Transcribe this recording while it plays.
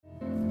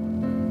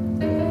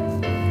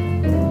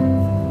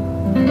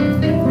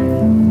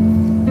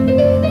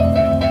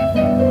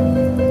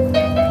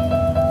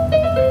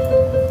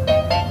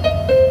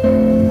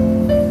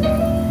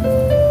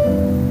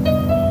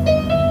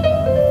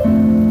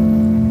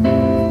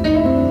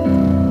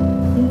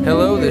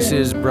This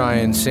is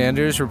Brian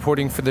Sanders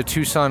reporting for the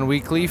Tucson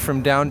Weekly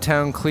from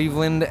downtown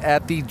Cleveland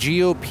at the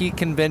GOP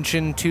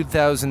Convention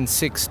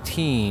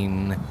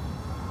 2016.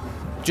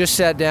 Just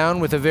sat down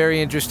with a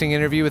very interesting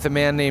interview with a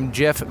man named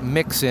Jeff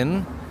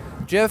Mixon.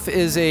 Jeff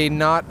is a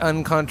not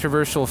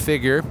uncontroversial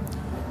figure.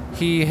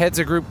 He heads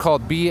a group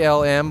called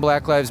BLM,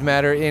 Black Lives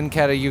Matter, in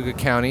Cayuga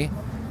County.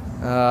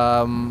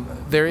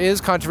 There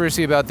is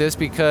controversy about this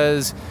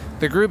because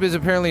the group is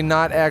apparently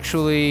not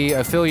actually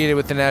affiliated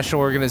with the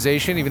national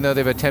organization, even though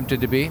they've attempted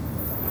to be.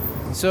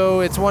 So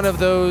it's one of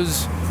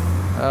those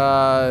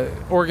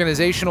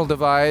organizational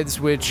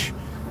divides which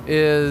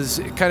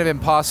is kind of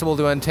impossible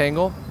to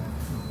untangle.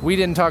 We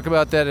didn't talk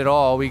about that at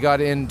all. We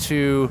got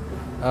into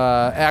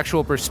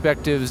actual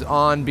perspectives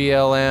on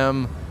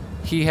BLM.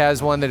 He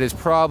has one that is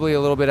probably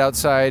a little bit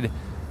outside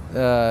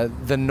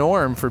the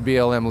norm for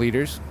BLM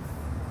leaders.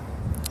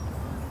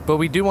 But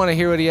we do want to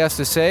hear what he has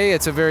to say.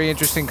 It's a very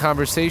interesting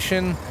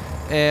conversation,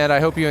 and I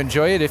hope you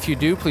enjoy it. If you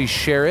do, please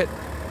share it.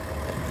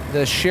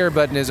 The share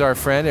button is our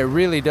friend. It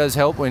really does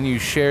help when you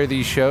share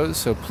these shows,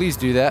 so please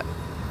do that.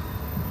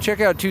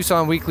 Check out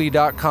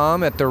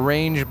TucsonWeekly.com at the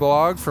Range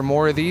blog for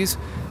more of these.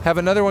 Have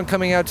another one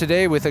coming out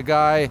today with a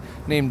guy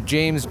named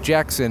James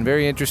Jackson,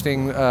 very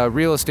interesting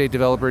real estate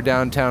developer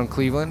downtown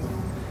Cleveland.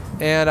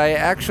 And I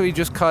actually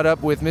just caught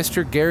up with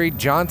Mr. Gary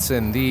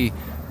Johnson, the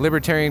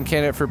Libertarian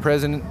candidate for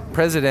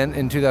president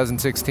in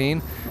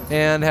 2016,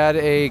 and had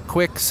a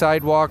quick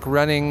sidewalk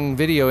running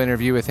video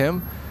interview with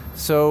him.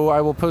 So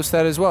I will post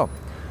that as well.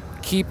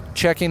 Keep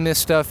checking this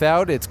stuff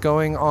out. It's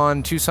going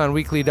on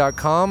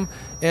TucsonWeekly.com,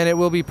 and it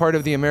will be part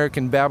of the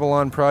American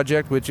Babylon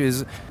Project, which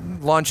is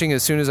launching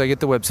as soon as I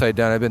get the website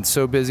done. I've been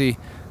so busy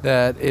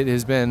that it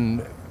has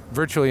been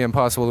virtually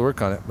impossible to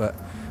work on it, but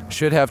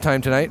should have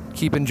time tonight.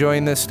 Keep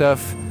enjoying this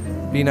stuff.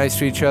 Be nice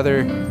to each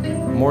other.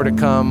 More to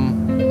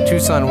come.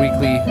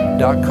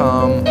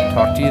 TucsonWeekly.com.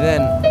 Talk to you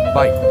then.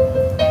 Bye.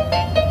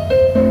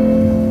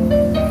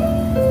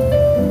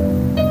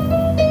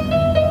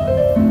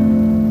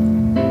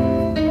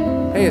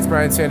 Hey, it's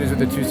Brian Sanders with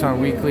the Tucson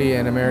Weekly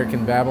and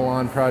American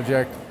Babylon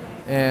Project,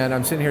 and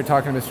I'm sitting here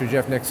talking to Mr.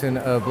 Jeff Mixon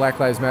of Black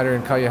Lives Matter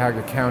in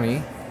Cayuga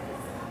County.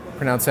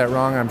 Pronounced that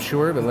wrong, I'm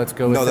sure, but let's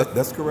go with it. No,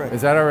 that's correct.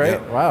 Is that all right?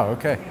 Yeah. Wow,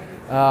 okay.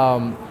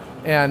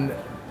 And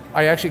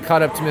I actually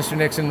caught up to Mr.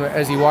 Nixon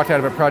as he walked out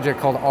of a project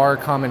called Our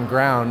Common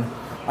Ground.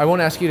 I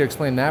won't ask you to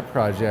explain that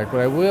project, but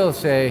I will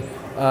say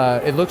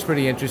it looks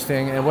pretty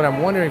interesting, and what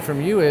I'm wondering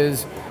from you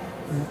is,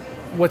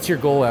 what's your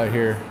goal out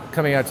here,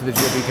 coming out to the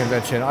GOP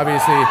convention?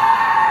 Obviously,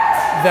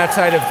 that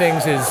side of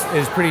things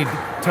is pretty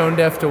tone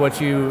deaf to what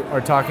you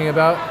are talking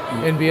about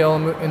in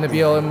the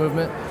BLM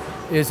movement.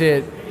 Is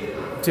it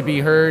to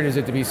be heard? Is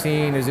it to be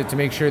seen? Is it to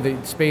make sure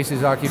that space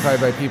is occupied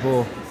by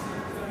people?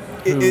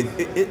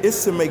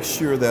 It's to make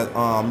sure that,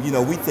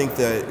 we think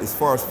that as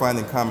far as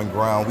finding common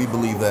ground, we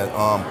believe that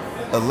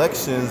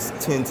elections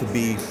tend to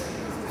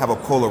have a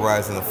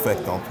polarizing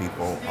effect on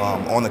people,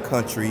 on the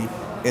country,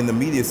 and the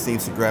media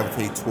seems to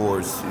gravitate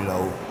towards,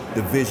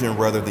 division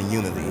rather than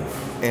unity.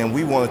 And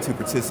we wanted to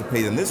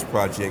participate in this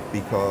project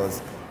because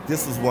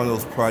this is one of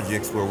those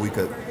projects where we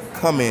could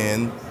come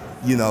in,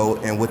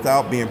 and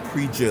without being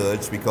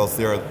prejudged, because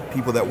there are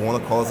people that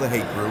want to call us a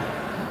hate group,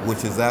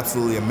 which is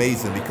absolutely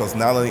amazing because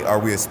not only are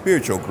we a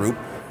spiritual group,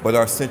 but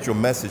our central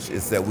message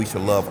is that we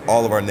should love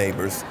all of our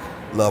neighbors,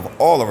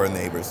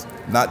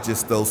 not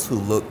just those who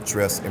look,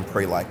 dress, and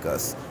pray like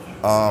us.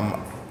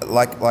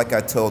 Like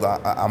I told,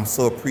 I'm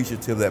so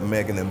appreciative that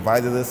Megan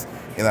invited us,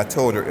 and I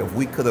told her if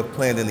we could have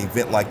planned an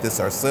event like this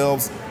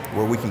ourselves,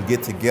 where we can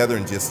get together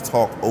and just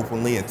talk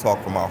openly and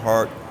talk from our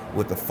heart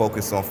with the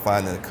focus on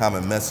finding a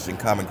common message and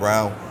common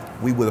ground,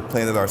 we would have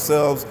planned it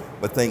ourselves,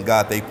 but thank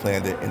God they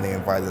planned it and they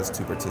invited us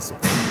to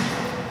participate.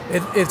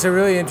 It's a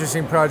really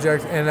interesting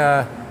project, and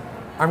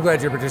I'm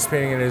glad you're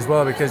participating in it as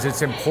well, because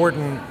it's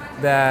important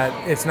that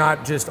it's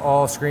not just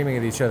all screaming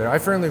at each other. I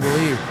firmly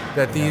believe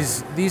that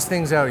these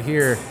things out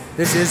here,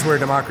 this is where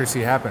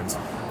democracy happens.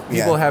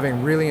 People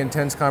having really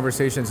intense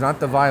conversations, not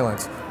the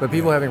violence, but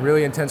people having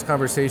really intense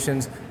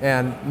conversations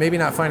and maybe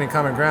not finding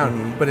common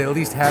ground, but at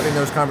least having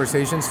those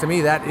conversations. To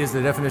me, that is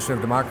the definition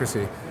of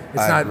democracy.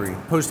 It's not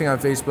posting on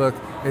Facebook.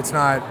 It's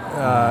not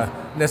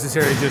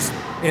necessarily just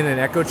in an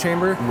echo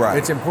chamber. Right.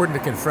 It's important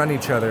to confront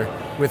each other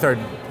with our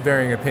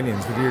varying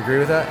opinions. Would you agree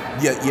with that?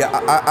 Yeah,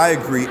 I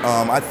agree.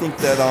 I think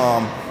that,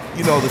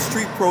 the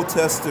street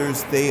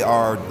protesters, they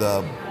are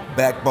the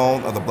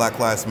backbone of the Black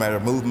Lives Matter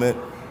movement.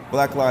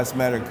 Black Lives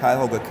Matter in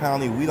Cayuga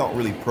County, we don't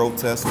really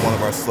protest. One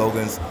of our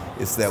slogans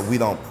is that we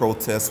don't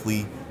protest,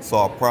 we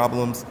solve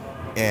problems.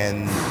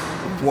 And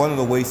one of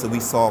the ways that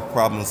we solve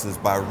problems is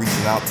by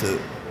reaching out to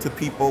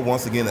people,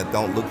 once again, that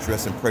don't look,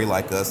 dress, and pray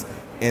like us,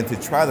 and to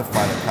try to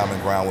find a common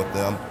ground with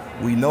them.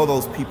 We know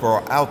those people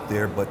are out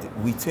there, but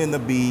we tend to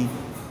be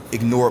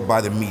ignored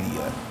by the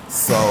media.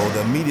 So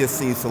the media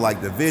seems to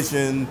like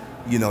division,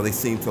 they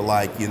seem to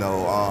like,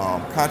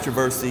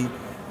 controversy.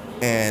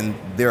 And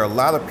there are a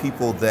lot of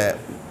people that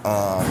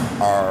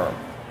are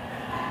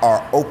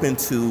open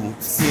to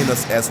seeing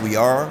us as we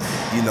are,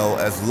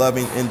 as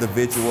loving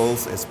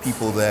individuals, as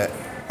people that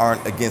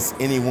aren't against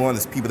anyone.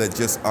 It's people that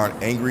just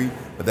aren't angry,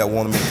 but that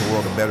want to make the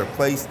world a better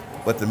place.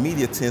 But the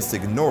media tends to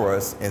ignore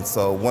us, and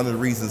so one of the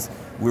reasons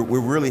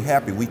we're really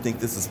happy. We think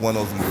this is one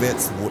of those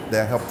events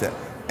that help to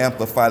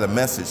amplify the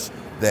message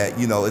that,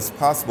 you know, it's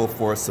possible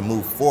for us to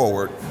move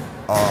forward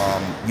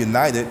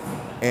united,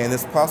 and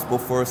it's possible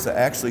for us to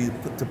actually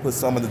put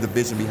some of the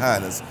division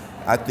behind us.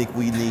 I think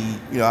we need,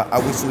 you know, I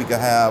wish we could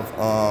have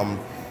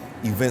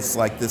events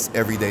like this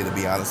every day, to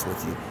be honest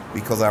with you,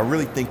 because I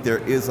really think there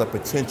is a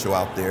potential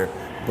out there.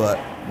 But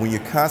when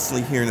you're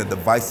constantly hearing a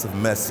divisive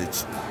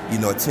message, you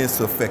know, it tends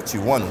to affect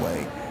you one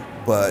way.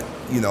 But,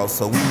 you know,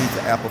 so we need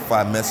to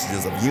amplify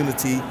messages of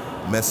unity,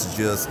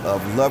 messages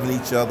of loving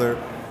each other,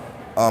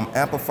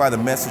 amplify the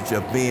message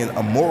of being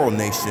a moral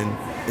nation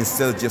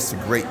instead of just a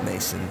great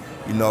nation.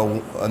 You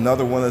know,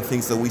 another one of the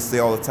things that we say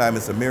all the time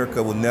is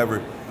America will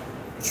never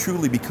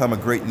truly become a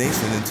great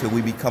nation until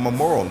we become a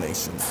moral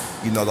nation.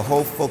 You know, the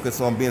whole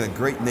focus on being a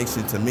great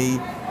nation to me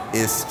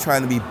is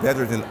trying to be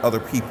better than other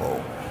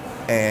people.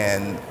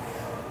 And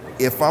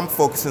if I'm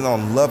focusing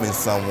on loving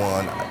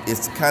someone,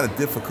 it's kind of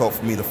difficult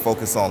for me to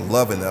focus on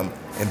loving them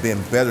and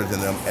being better than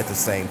them at the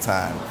same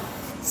time.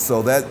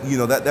 So that, you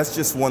know, that's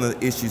just one of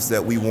the issues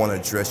that we want to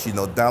address. You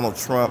know, Donald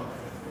Trump,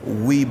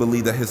 we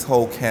believe that his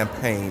whole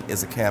campaign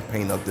is a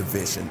campaign of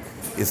division.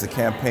 It's a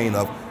campaign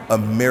of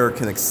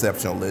American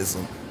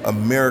exceptionalism.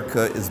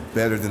 America is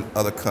better than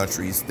other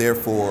countries.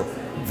 Therefore,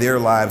 their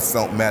lives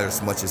don't matter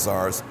as much as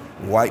ours.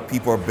 White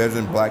people are better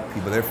than black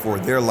people. Therefore,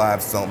 their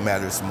lives don't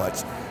matter as much.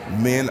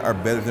 Men are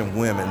better than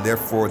women.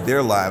 Therefore,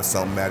 their lives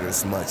don't matter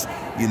as much.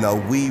 You know,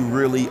 we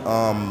really,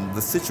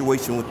 the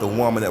situation with the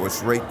woman that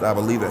was raped, I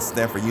believe, at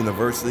Stanford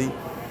University,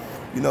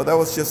 you know, that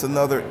was just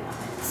another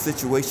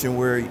situation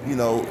where, you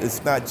know,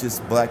 it's not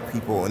just black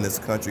people in this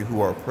country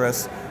who are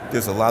oppressed.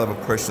 There's a lot of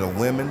oppression of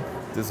women.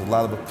 There's a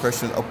lot of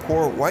oppression of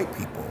poor white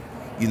people.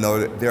 You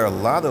know, there are a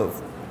lot of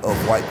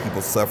white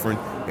people suffering.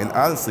 And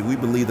honestly, we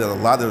believe that a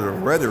lot of the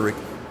rhetoric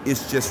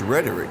is just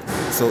rhetoric.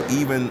 So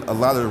even a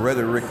lot of the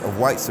rhetoric of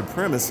white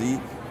supremacy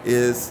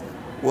is,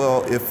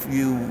 well, if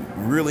you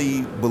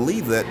really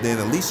believe that, then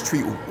at least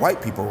treat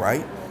white people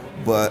right.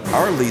 But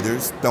our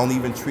leaders don't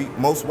even treat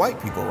most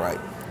white people right.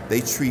 They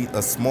treat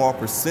a small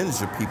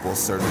percentage of people a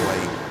certain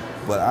way.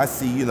 But I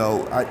see, you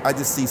know, I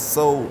see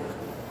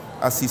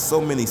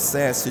so many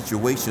sad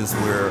situations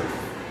where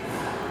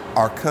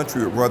our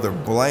country would rather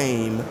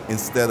blame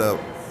instead of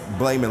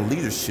blaming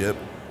leadership.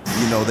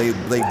 You know, they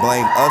blame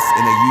us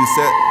and they use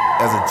that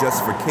as a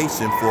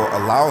justification for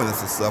allowing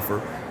us to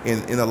suffer,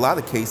 and in a lot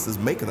of cases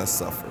making us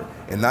suffer.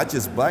 And not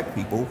just black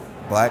people,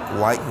 black,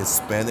 white,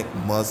 Hispanic,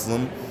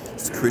 Muslim,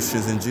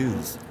 Christians, and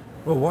Jews.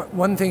 Well,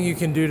 one thing you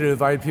can do to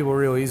divide people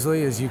real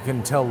easily is you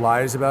can tell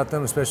lies about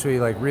them, especially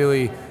like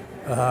really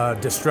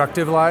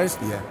destructive lies.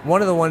 Yeah.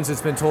 One of the ones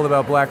that's been told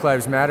about Black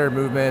Lives Matter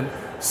movement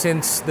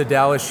since the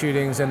Dallas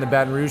shootings and the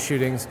Baton Rouge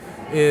shootings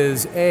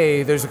is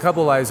there's a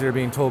couple lies that are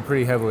being told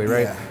pretty heavily,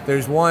 right? Yeah.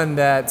 There's one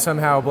that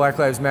somehow Black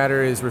Lives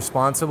Matter is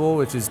responsible,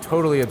 which is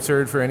totally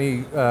absurd for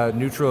any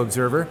neutral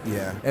observer.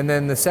 Yeah. And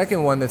then the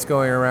second one that's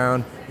going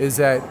around is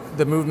that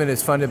the movement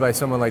is funded by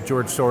someone like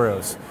George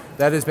Soros.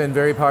 That has been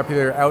very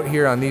popular out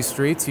here on these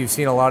streets. You've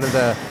seen a lot of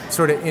the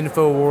sort of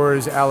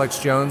InfoWars, Alex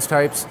Jones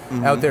types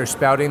out there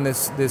spouting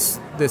this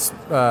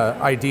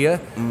idea.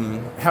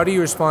 How do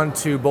you respond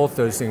to both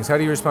those things? How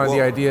do you respond to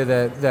the idea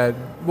that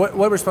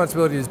what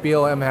responsibility does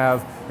BLM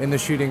have in the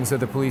shootings of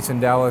the police in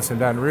Dallas and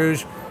Baton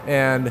Rouge?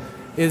 And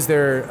is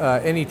there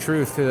any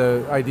truth to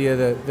the idea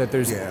that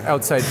there's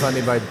outside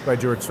funding by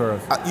George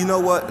Soros? You know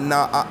what?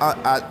 Now,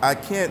 I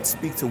can't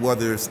speak to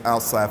whether it's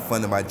outside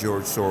funding by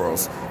George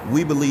Soros.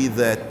 We believe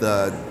that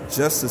the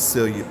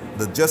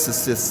justice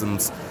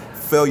system's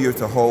failure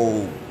to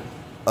hold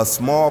a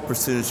small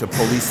percentage of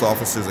police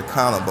officers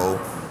accountable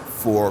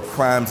for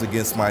crimes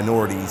against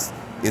minorities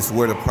is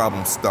where the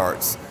problem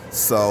starts.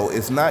 So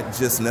it's not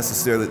just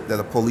necessarily that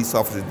a police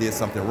officer did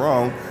something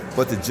wrong,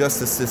 but the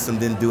justice system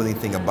didn't do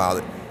anything about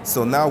it.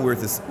 So now we're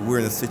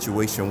in a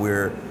situation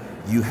where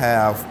you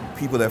have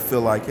people that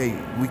feel like, hey,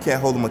 we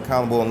can't hold them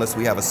accountable unless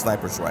we have a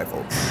sniper's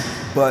rifle.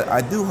 But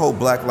I do hold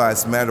Black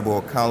Lives Matter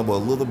accountable a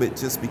little bit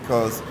just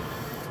because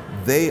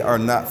they are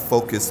not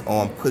focused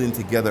on putting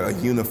together a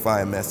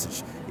unifying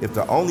message. If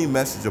the only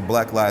message of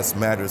Black Lives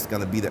Matter is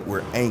going to be that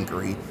we're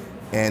angry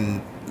and,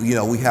 you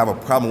know, we have a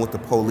problem with the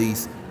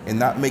police, and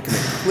not making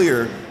it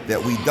clear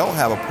that we don't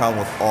have a problem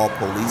with all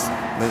police,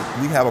 but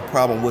we have a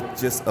problem with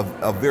just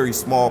a very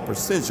small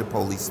percentage of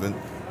policemen,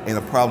 and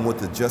a problem with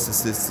the justice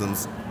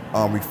system's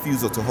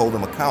refusal to hold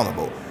them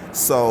accountable.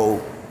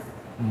 So,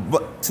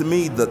 but to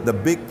me, the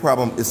big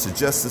problem is the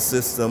justice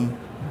system,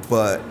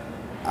 but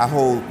I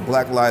hold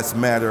Black Lives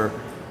Matter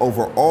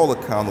overall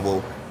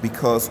accountable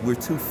because we're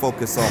too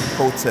focused on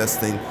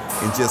protesting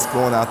and just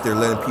going out there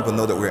letting people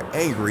know that we're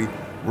angry,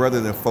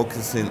 rather than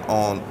focusing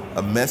on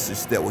a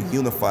message that will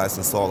unify us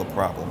and solve the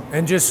problem.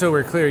 And just so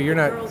we're clear, you're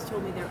not... The girls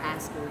told me they're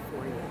asking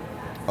for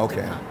you.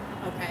 Okay.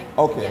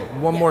 Okay. Yeah.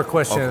 One more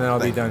question and then I'll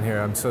be done here.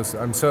 I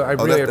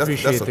really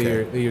appreciate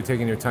okay. that you're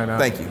taking your time out.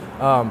 Thank you.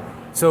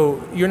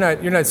 So you're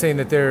not saying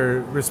that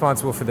they're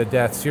responsible for the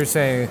deaths. You're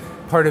saying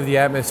part of the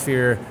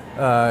atmosphere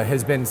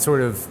has been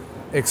sort of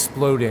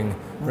exploding,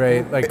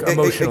 right? Like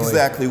emotionally.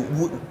 Exactly.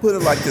 Put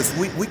it like this: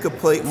 we could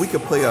play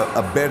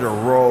a better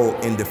role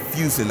in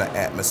diffusing the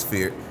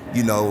atmosphere.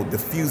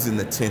 Diffusing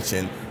the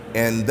tension,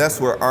 and that's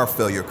where our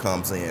failure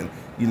comes in.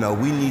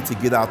 We need to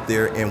get out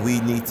there and we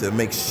need to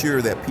make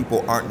sure that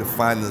people aren't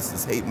defining us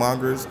as hate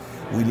mongers.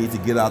 We need to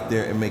get out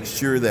there and make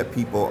sure that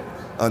people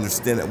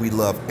understand that we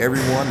love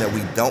everyone, that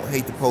we don't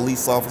hate the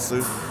police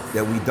officers,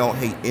 that we don't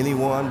hate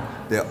anyone,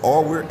 that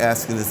all we're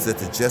asking is that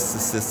the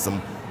justice system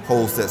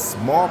holds that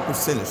small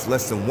percentage,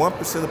 less than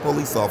 1% of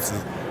police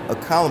officers,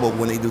 accountable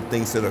when they do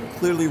things that are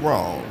clearly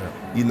wrong.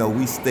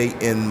 We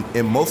state in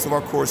most of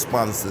our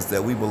correspondences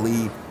that we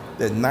believe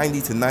that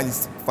 90 to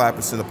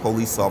 95% of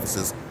police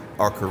officers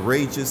are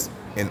courageous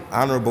and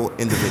honorable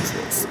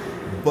individuals.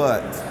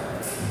 But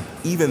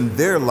even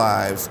their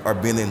lives are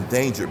being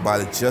endangered by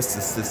the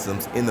justice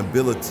system's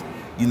inability,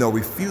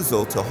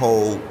 refusal to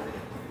hold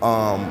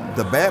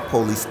the bad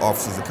police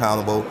officers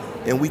accountable.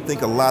 And we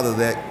think a lot of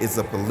that is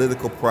a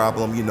political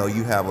problem.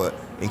 You have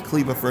in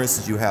Cleveland, for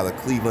instance, you have the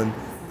Cleveland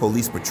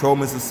Police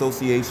Patrolmen's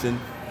Association.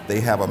 They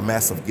have a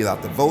massive get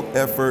out the vote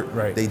effort.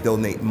 Right. They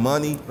donate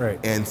money. Right.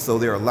 And so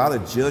there are a lot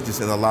of judges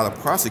and a lot of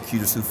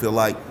prosecutors who feel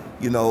like,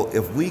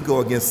 if we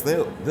go against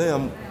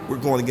them, we're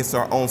going against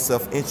our own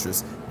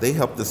self-interest. They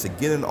helped us to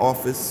get in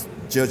office,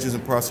 judges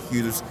and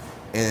prosecutors,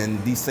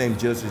 and these same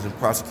judges and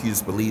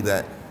prosecutors believe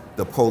that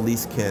the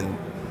police can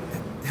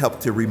help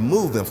to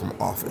remove them from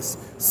office.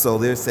 So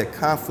there's that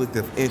conflict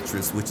of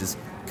interest, which is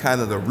kind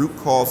of the root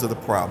cause of the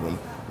problem.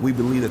 We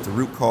believe that the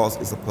root cause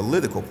is a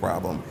political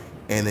problem,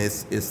 and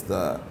it's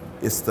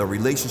the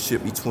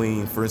relationship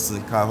between, for instance,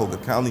 in Cuyahoga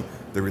County,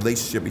 the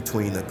relationship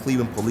between the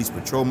Cleveland Police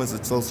Patrolmen's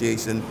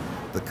Association,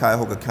 the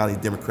Cuyahoga County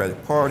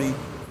Democratic Party,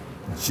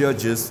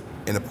 judges,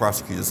 and the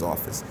prosecutor's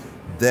office.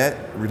 That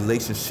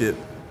relationship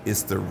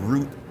is the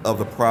root of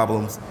the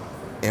problems,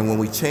 and when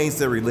we change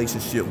that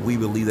relationship, we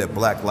believe that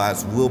Black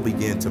lives will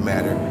begin to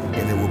matter,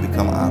 and it will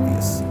become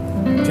obvious.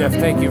 Jeff,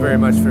 thank you very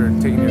much for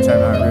taking your time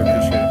out. I really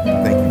appreciate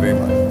it. Thank you very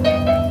much.